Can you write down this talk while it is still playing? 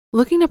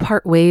Looking to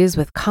part ways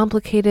with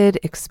complicated,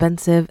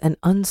 expensive, and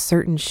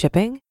uncertain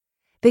shipping?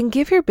 Then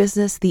give your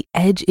business the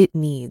edge it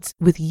needs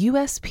with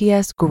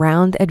USPS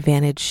Ground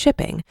Advantage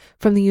shipping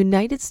from the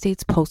United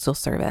States Postal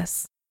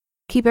Service.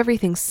 Keep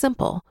everything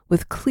simple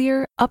with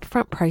clear,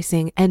 upfront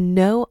pricing and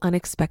no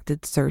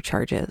unexpected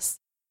surcharges.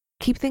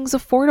 Keep things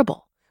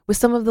affordable with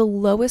some of the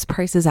lowest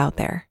prices out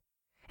there.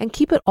 And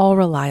keep it all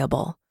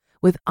reliable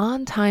with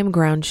on-time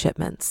ground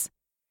shipments.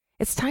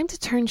 It's time to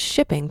turn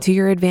shipping to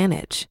your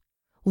advantage.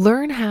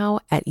 Learn how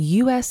at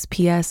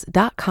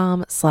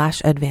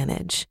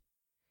USPS.com/advantage.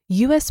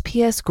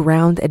 USPS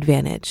Ground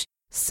Advantage.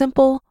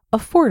 Simple,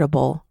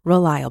 affordable,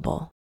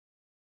 reliable.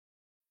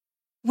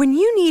 When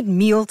you need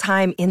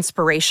mealtime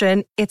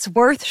inspiration, it's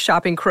worth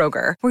shopping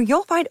Kroger, where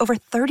you'll find over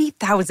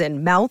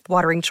 30,000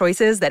 mouth-watering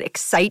choices that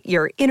excite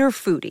your inner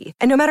foodie.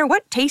 And no matter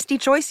what tasty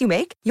choice you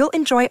make, you'll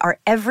enjoy our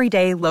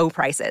everyday low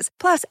prices,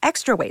 plus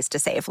extra ways to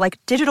save, like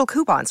digital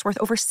coupons worth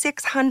over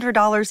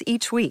 $600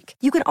 each week.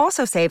 You can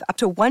also save up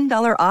to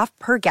 $1 off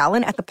per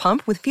gallon at the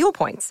pump with fuel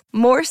points.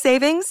 More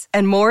savings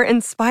and more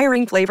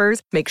inspiring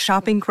flavors make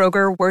shopping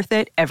Kroger worth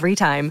it every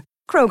time.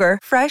 Kroger,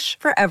 fresh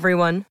for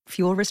everyone.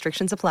 Fuel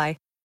restrictions apply.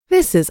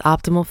 This is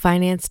Optimal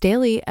Finance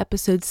Daily,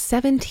 episode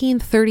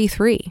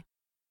 1733,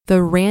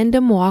 The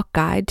Random Walk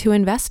Guide to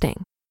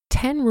Investing,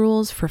 10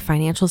 Rules for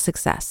Financial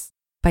Success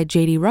by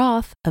J.D.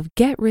 Roth of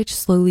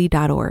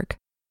GetRichSlowly.org.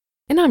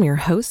 And I'm your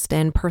host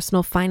and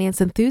personal finance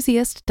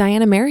enthusiast,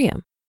 Diana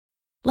Merriam.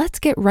 Let's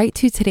get right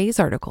to today's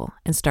article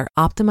and start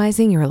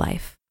optimizing your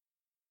life.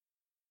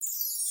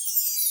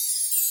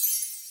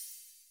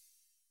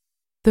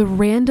 The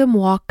Random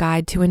Walk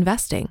Guide to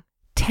Investing,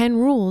 10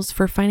 Rules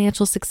for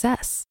Financial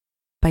Success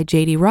by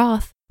J.D.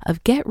 Roth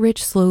of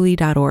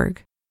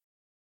GetRichSlowly.org.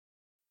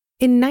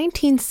 In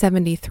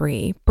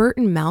 1973,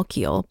 Burton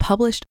Malkiel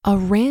published A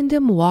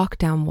Random Walk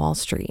Down Wall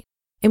Street,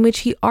 in which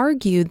he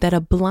argued that a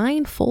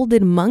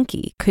blindfolded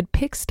monkey could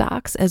pick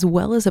stocks as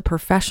well as a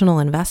professional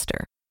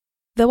investor.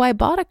 Though I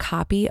bought a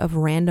copy of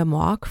Random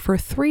Walk for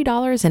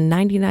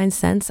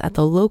 $3.99 at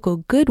the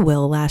local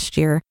Goodwill last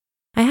year,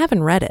 I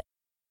haven't read it.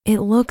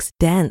 It looks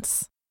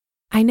dense.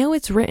 I know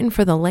it's written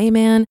for the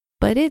layman,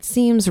 but it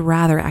seems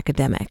rather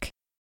academic.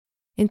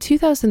 In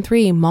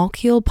 2003,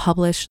 Malkiel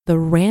published The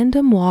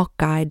Random Walk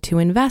Guide to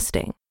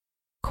Investing,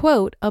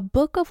 quote, a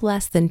book of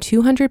less than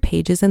 200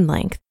 pages in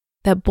length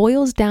that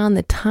boils down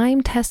the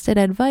time-tested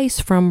advice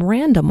from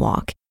Random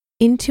Walk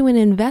into an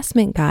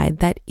investment guide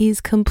that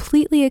is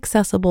completely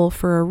accessible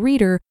for a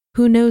reader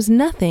who knows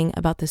nothing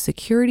about the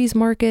securities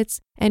markets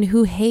and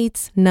who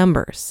hates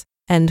numbers,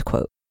 end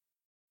quote.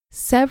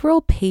 Several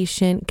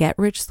patient Get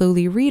Rich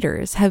Slowly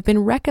readers have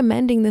been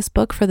recommending this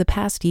book for the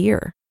past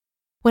year.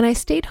 When I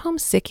stayed home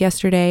sick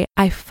yesterday,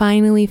 I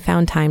finally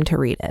found time to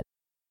read it.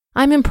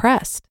 I'm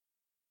impressed.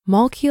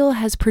 Malkiel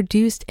has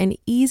produced an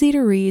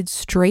easy-to-read,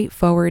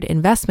 straightforward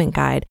investment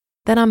guide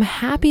that I'm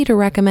happy to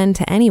recommend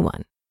to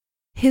anyone.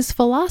 His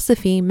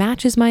philosophy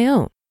matches my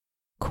own.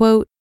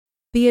 Quote,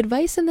 the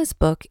advice in this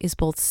book is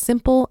both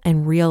simple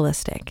and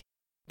realistic.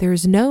 There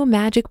is no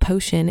magic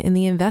potion in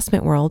the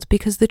investment world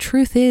because the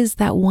truth is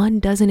that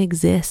one doesn't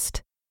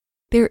exist.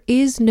 There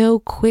is no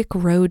quick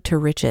road to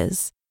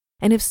riches.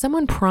 And if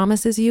someone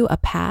promises you a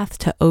path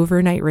to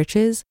overnight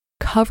riches,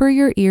 cover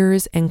your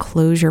ears and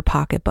close your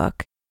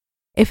pocketbook.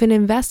 If an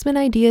investment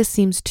idea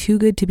seems too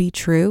good to be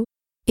true,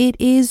 it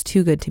is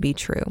too good to be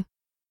true.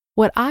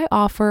 What I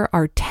offer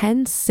are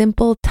 10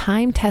 simple,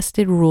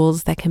 time-tested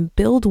rules that can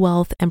build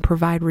wealth and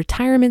provide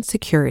retirement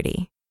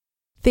security.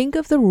 Think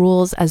of the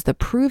rules as the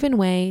proven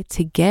way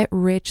to get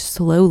rich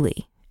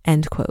slowly,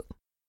 end quote.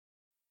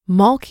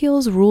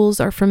 Malkiel's rules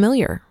are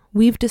familiar.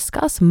 We've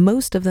discussed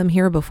most of them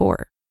here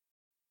before.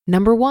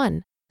 Number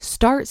 1,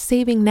 start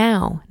saving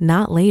now,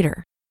 not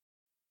later.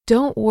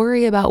 Don't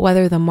worry about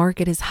whether the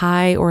market is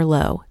high or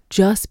low.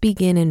 Just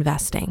begin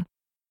investing.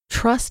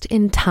 Trust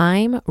in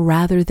time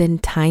rather than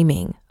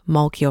timing,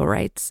 Malkiel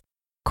writes.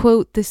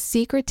 Quote, the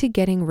secret to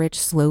getting rich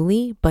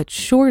slowly but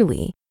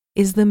surely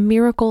is the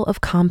miracle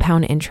of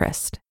compound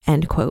interest,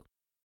 end quote.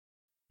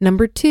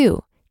 Number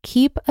 2,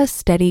 keep a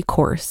steady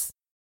course.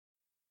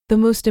 The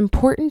most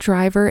important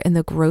driver in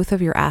the growth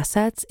of your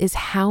assets is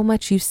how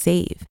much you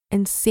save,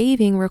 and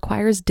saving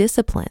requires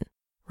discipline,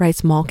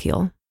 writes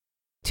Malkiel.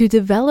 To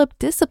develop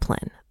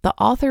discipline, the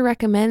author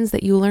recommends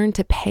that you learn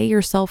to pay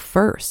yourself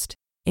first,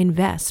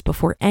 invest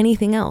before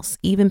anything else,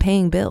 even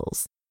paying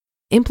bills,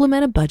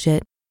 implement a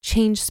budget,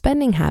 change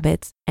spending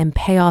habits, and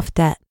pay off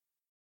debt.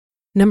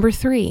 Number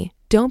 3,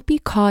 don't be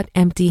caught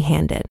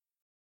empty-handed.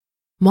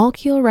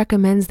 Malkiel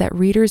recommends that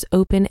readers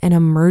open an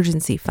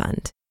emergency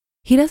fund.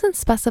 He doesn't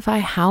specify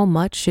how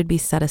much should be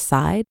set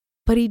aside,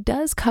 but he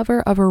does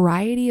cover a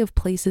variety of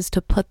places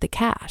to put the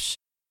cash: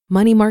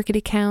 money market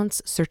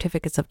accounts,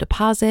 certificates of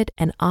deposit,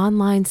 and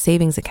online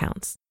savings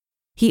accounts.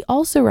 He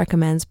also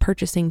recommends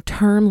purchasing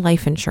term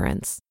life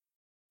insurance.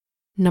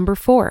 Number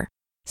 4,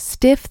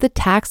 stiff the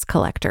tax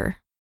collector.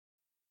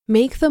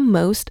 Make the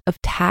most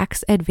of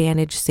tax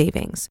advantage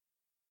savings.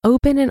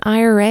 Open an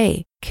IRA,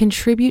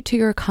 contribute to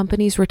your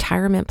company's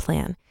retirement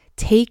plan,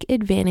 Take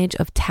advantage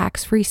of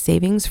tax-free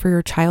savings for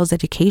your child's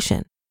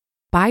education.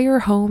 Buy your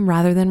home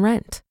rather than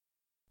rent.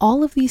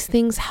 All of these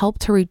things help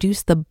to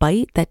reduce the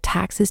bite that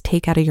taxes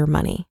take out of your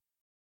money.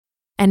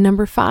 And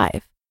number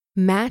 5,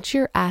 match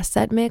your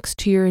asset mix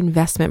to your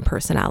investment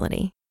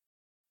personality.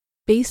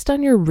 Based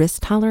on your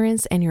risk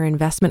tolerance and your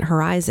investment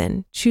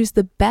horizon, choose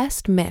the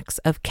best mix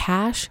of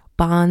cash,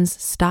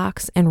 bonds,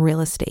 stocks, and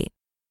real estate.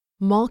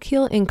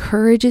 Malkiel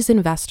encourages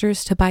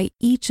investors to buy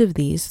each of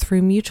these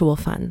through mutual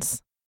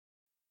funds.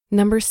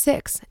 Number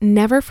 6,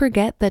 never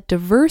forget that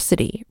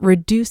diversity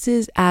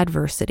reduces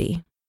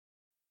adversity.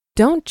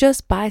 Don't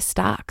just buy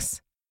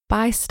stocks.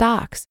 Buy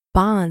stocks,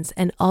 bonds,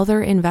 and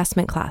other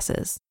investment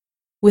classes.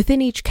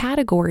 Within each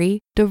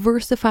category,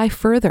 diversify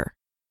further.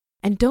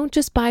 And don't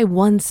just buy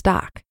one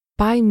stock.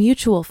 Buy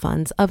mutual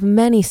funds of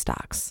many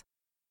stocks.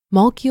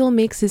 Malkiel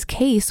makes his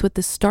case with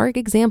the stark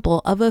example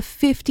of a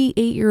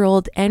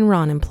 58-year-old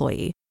Enron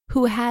employee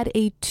who had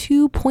a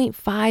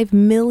 $2.5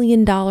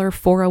 million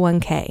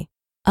 401k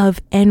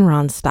of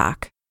Enron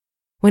stock.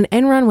 When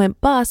Enron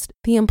went bust,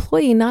 the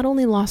employee not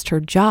only lost her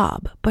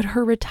job, but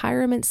her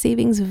retirement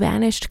savings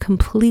vanished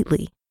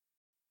completely.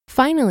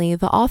 Finally,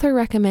 the author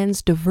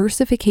recommends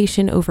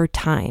diversification over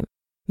time,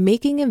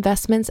 making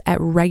investments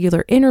at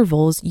regular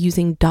intervals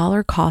using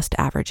dollar cost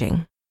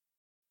averaging.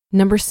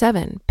 Number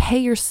 7, pay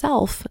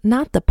yourself,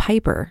 not the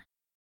piper.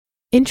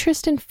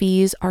 Interest and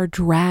fees are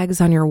drags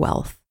on your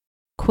wealth.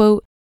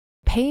 Quote,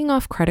 paying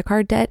off credit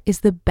card debt is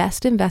the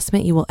best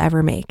investment you will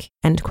ever make,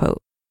 end quote.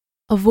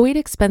 Avoid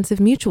expensive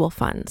mutual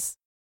funds.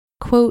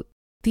 Quote,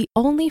 the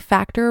only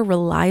factor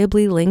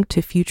reliably linked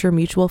to future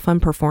mutual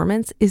fund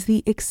performance is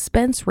the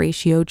expense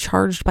ratio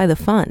charged by the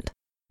fund,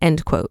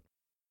 end quote.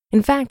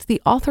 In fact,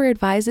 the author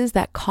advises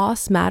that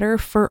costs matter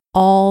for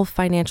all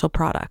financial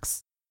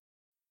products.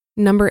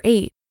 Number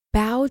 8,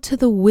 bow to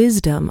the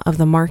wisdom of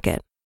the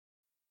market.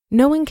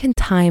 No one can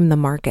time the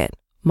market,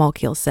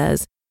 Malkiel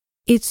says.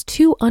 It's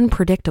too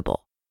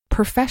unpredictable.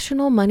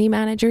 Professional money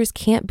managers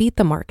can't beat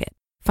the market.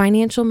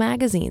 Financial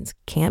magazines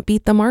can't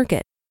beat the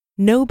market.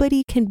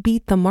 Nobody can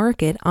beat the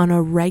market on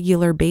a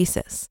regular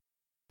basis.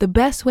 The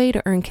best way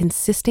to earn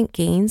consistent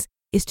gains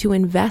is to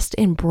invest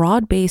in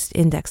broad-based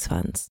index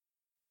funds.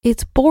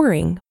 It's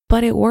boring,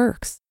 but it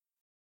works.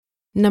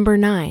 Number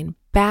 9,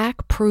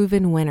 back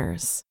proven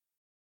winners.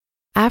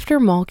 After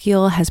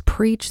Malkiel has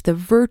preached the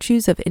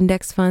virtues of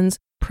index funds,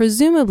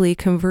 presumably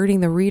converting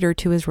the reader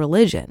to his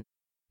religion,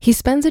 he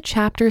spends a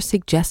chapter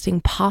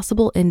suggesting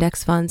possible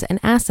index funds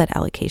and asset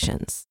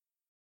allocations.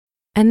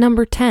 And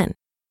number 10,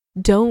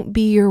 don't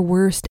be your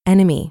worst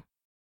enemy.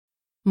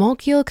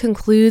 Malkiel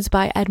concludes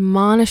by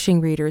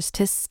admonishing readers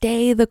to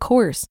stay the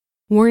course,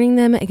 warning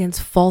them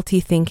against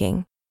faulty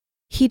thinking.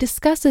 He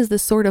discusses the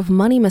sort of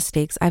money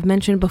mistakes I've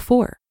mentioned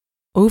before: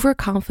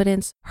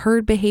 overconfidence,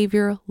 herd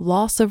behavior,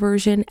 loss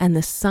aversion, and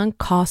the sunk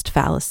cost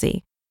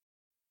fallacy.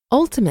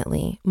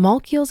 Ultimately,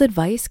 Malkiel's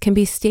advice can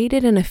be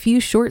stated in a few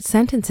short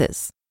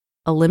sentences.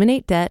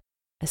 Eliminate debt,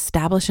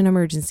 establish an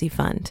emergency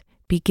fund,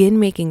 begin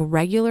making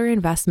regular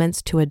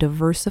investments to a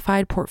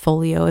diversified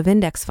portfolio of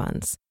index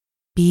funds.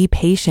 Be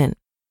patient.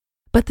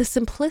 But the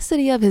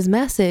simplicity of his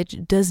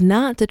message does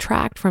not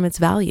detract from its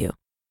value.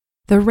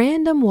 The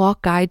Random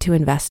Walk Guide to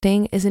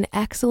Investing is an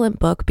excellent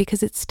book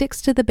because it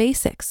sticks to the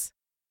basics.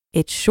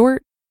 It's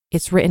short,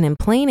 it's written in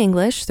plain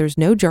English, there's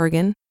no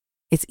jargon,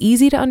 it's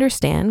easy to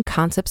understand,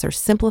 concepts are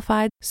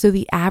simplified so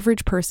the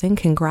average person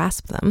can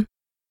grasp them,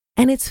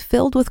 and it's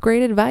filled with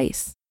great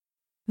advice.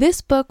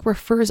 This book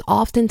refers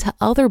often to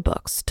other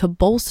books to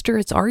bolster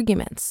its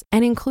arguments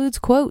and includes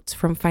quotes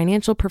from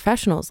financial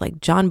professionals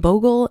like John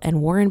Bogle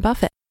and Warren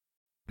Buffett.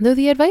 Though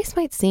the advice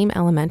might seem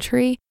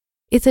elementary,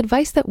 it's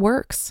advice that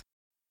works.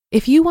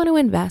 If you want to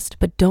invest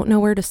but don't know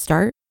where to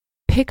start,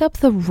 pick up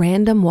the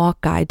Random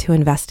Walk Guide to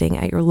Investing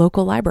at your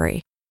local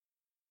library.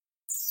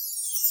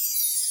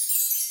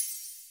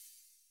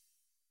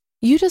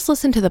 You just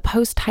listened to the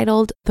post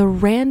titled The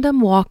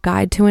Random Walk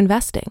Guide to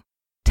Investing: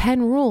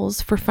 10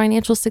 Rules for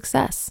Financial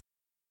Success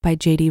by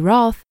J.D.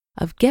 Roth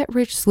of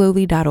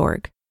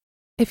GetRichSlowly.org.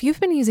 If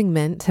you've been using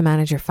Mint to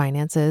manage your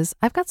finances,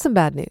 I've got some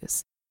bad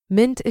news.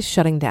 Mint is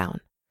shutting down.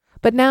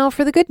 But now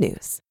for the good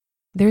news.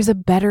 There's a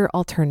better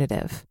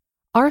alternative.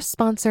 Our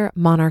sponsor,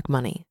 Monarch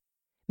Money.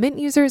 Mint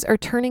users are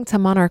turning to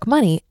Monarch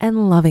Money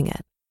and loving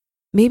it.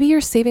 Maybe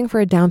you're saving for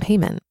a down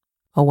payment,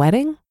 a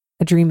wedding,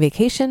 a dream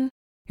vacation,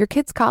 your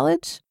kids'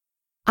 college.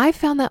 I've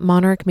found that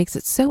Monarch makes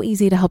it so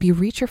easy to help you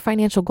reach your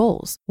financial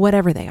goals,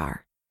 whatever they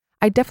are.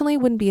 I definitely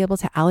wouldn't be able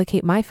to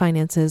allocate my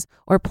finances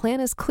or plan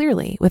as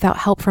clearly without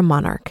help from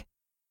Monarch.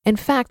 In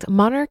fact,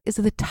 Monarch is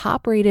the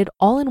top-rated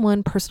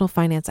all-in-one personal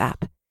finance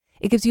app.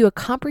 It gives you a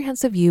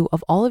comprehensive view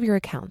of all of your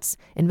accounts,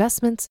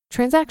 investments,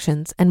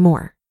 transactions, and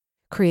more.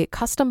 Create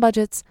custom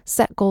budgets,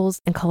 set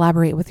goals, and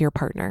collaborate with your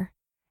partner.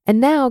 And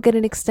now get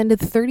an extended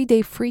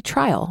 30-day free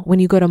trial when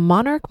you go to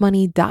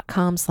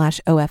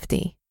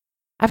monarchmoney.com/OFD.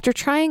 After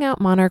trying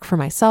out Monarch for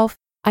myself,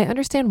 I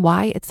understand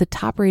why it's the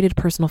top-rated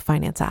personal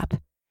finance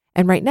app.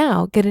 And right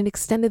now, get an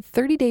extended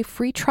 30-day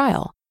free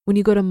trial when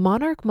you go to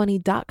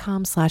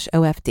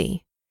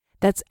monarchmoney.com/OFD.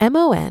 That's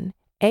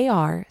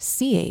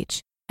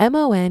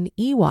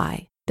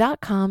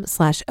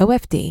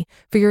archmoney.com/OFD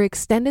for your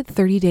extended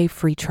 30-day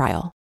free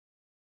trial.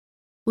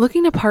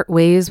 Looking to part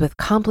ways with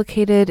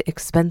complicated,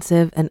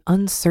 expensive, and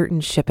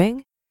uncertain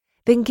shipping?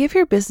 Then give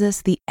your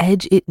business the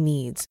edge it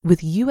needs with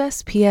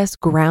USPS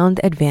Ground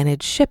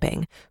Advantage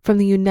shipping from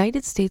the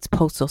United States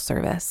Postal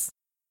Service.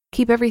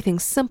 Keep everything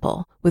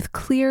simple with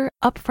clear,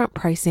 upfront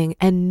pricing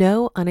and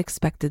no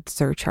unexpected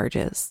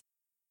surcharges.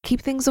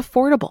 Keep things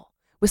affordable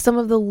with some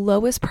of the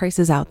lowest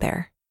prices out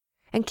there.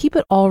 And keep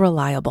it all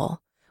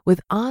reliable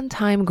with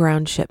on-time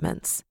ground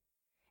shipments.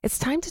 It's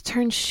time to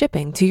turn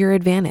shipping to your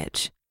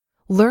advantage.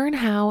 Learn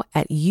how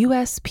at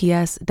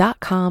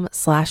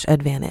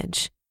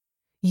USPS.com/advantage.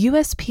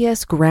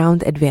 USPS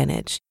Ground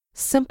Advantage.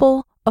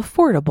 Simple,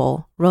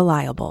 affordable,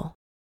 reliable.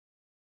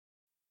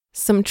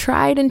 Some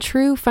tried and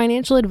true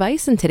financial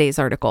advice in today's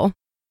article.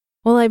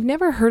 While I've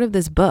never heard of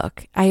this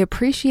book, I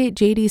appreciate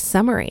JD's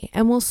summary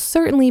and will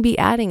certainly be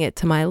adding it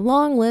to my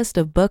long list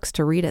of books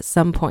to read at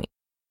some point.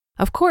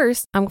 Of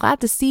course, I'm glad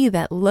to see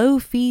that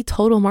low-fee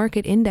total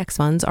market index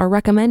funds are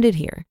recommended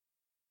here.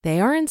 They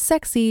aren't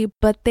sexy,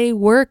 but they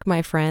work,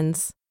 my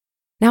friends.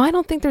 Now, I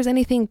don't think there's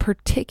anything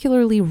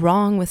particularly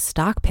wrong with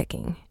stock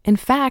picking. In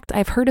fact,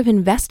 I've heard of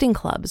investing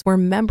clubs where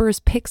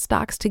members pick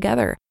stocks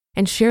together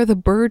and share the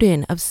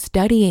burden of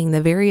studying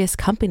the various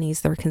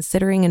companies they're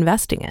considering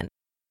investing in.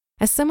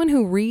 As someone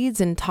who reads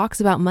and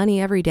talks about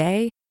money every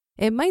day,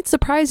 it might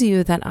surprise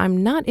you that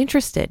I'm not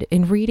interested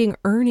in reading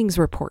earnings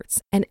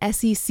reports and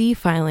SEC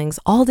filings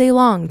all day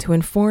long to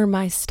inform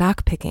my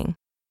stock picking.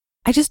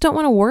 I just don't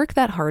want to work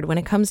that hard when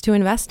it comes to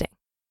investing.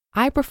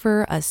 I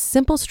prefer a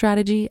simple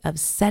strategy of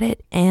set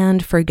it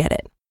and forget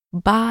it.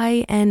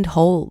 Buy and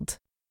hold.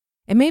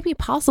 It may be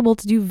possible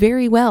to do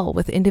very well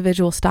with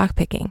individual stock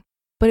picking,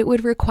 but it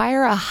would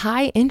require a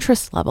high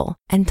interest level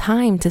and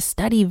time to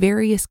study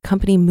various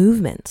company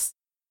movements.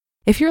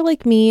 If you're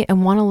like me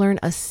and want to learn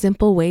a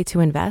simple way to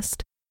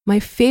invest,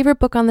 my favorite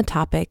book on the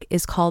topic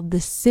is called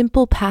The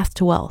Simple Path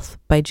to Wealth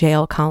by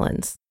J.L.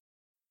 Collins.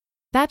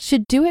 That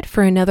should do it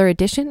for another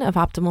edition of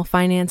Optimal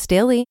Finance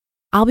Daily.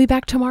 I'll be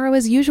back tomorrow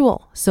as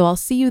usual, so I'll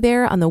see you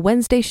there on the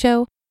Wednesday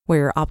show where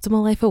your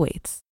optimal life awaits.